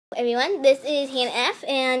everyone. This is Hannah F.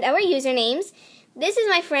 and our usernames. This is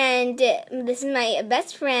my friend. This is my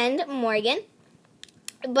best friend Morgan.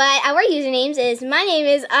 But our usernames is my name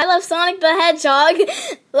is I love Sonic the Hedgehog,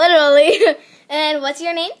 literally. And what's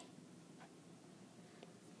your name?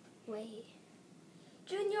 Wait.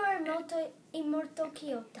 Junior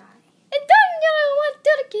immortalkyodai.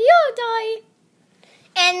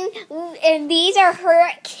 And these are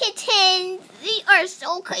her kittens. They are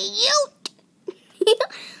so cute.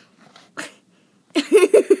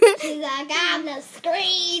 She's like, I'm the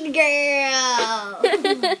screen girl.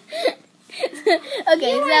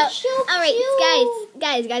 Okay, you are so all right,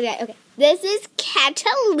 guys. Okay, this is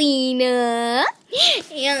Catalina,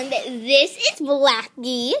 and this is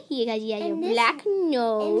Blackie. You guys got your black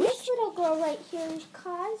nose. And this little girl right here is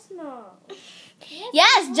Cosmo.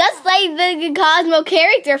 Yes, just like the Cosmo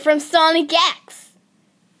character from Sonic X.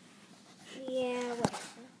 Yeah, whatever.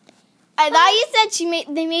 I thought you said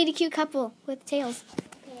they made a cute couple with tails.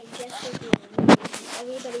 Okay, just for you.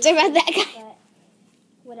 Everybody. Sorry about that, guy.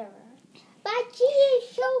 Whatever. But she is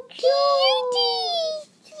so cute.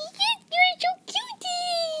 You're so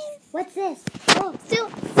cuties. What's this? Oh, so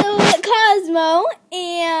Cosmo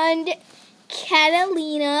and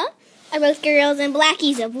Catalina are both girls, and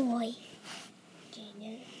Blackie's a boy.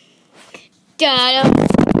 Da-da.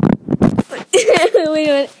 Wait a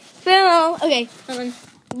minute. Film. Okay, hold on.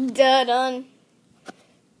 Da-dun.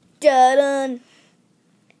 Da-dun.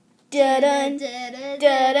 Da-dun.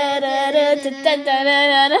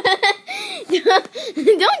 Da-da-da-da-da-da-da-da-da.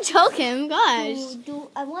 Don't choke him, gosh.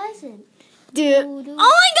 I wasn't. Dude. Oh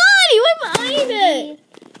my god, he went behind it.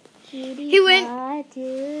 He went by.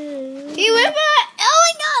 Oh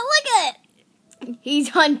my god, look at it. He's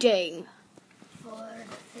hunting.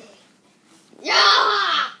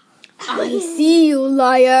 Yeah! I see you,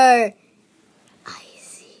 liar. I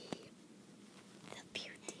see the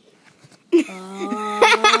beauty.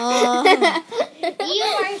 You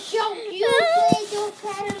are so cute, little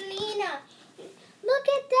Catalina. Look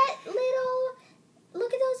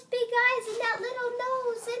at those big eyes and that little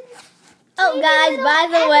nose. And Oh, guys, by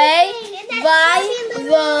the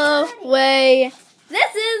way,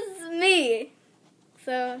 this is me.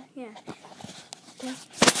 So, yeah.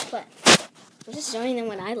 But I'm just showing them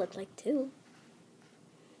what I look like, too.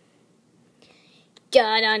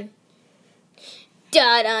 Da-dun.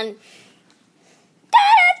 Da-dun.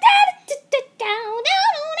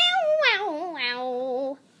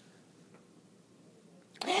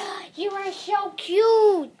 you are so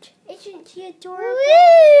cute. Isn't she adorable?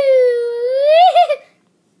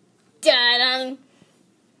 Da-dun.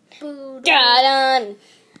 Da-dun.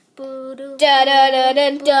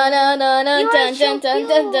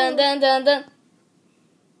 Da-da-da-da-da-da-da-da-da-dun-dun-dun-dun-dun-dun.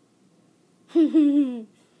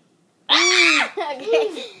 Okay.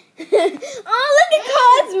 Oh, look at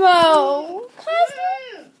Cosmo. Cosmo.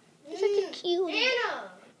 You're such a cute.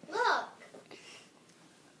 Anna, look.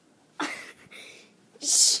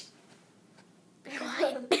 Shh. Be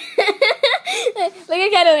quiet. Look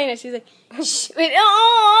at Catalina. She's like, shh. Wait,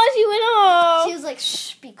 oh, she went off. She was like,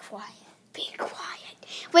 shh, be quiet. Be quiet.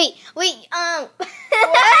 Wait. Wait, I'm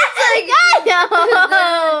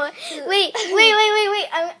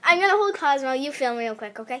gonna hold Cosmo. You film real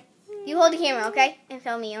quick, okay? You hold the camera, okay? And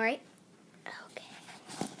film me, alright? Okay.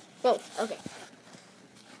 Whoa, okay.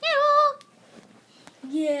 Hello.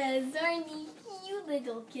 Yes, aren't you cute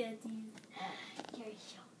little kitties? You're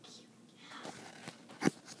so cute.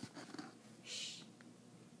 Shh.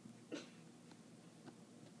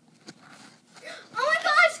 Oh my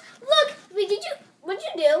gosh! Look! Wait, what'd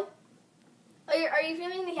you do? Are you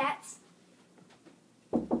filming the cats?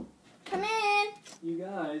 Come in. You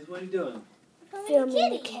guys, what are you doing? Filming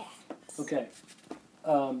the cat. Okay.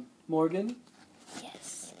 Morgan,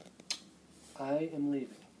 Yes. I am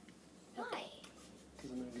leaving Why?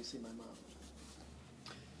 because I'm going to go see my mom.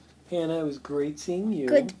 Hannah, it was great seeing you.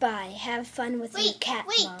 Goodbye. Have fun with your cat,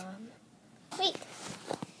 wait. Mom. Wait.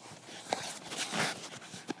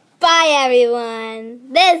 Bye,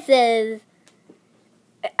 everyone. This is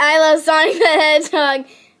I Love Sonic the Hedgehog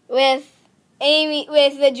with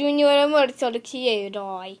the Junior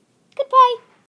immortalkyodai. Goodbye.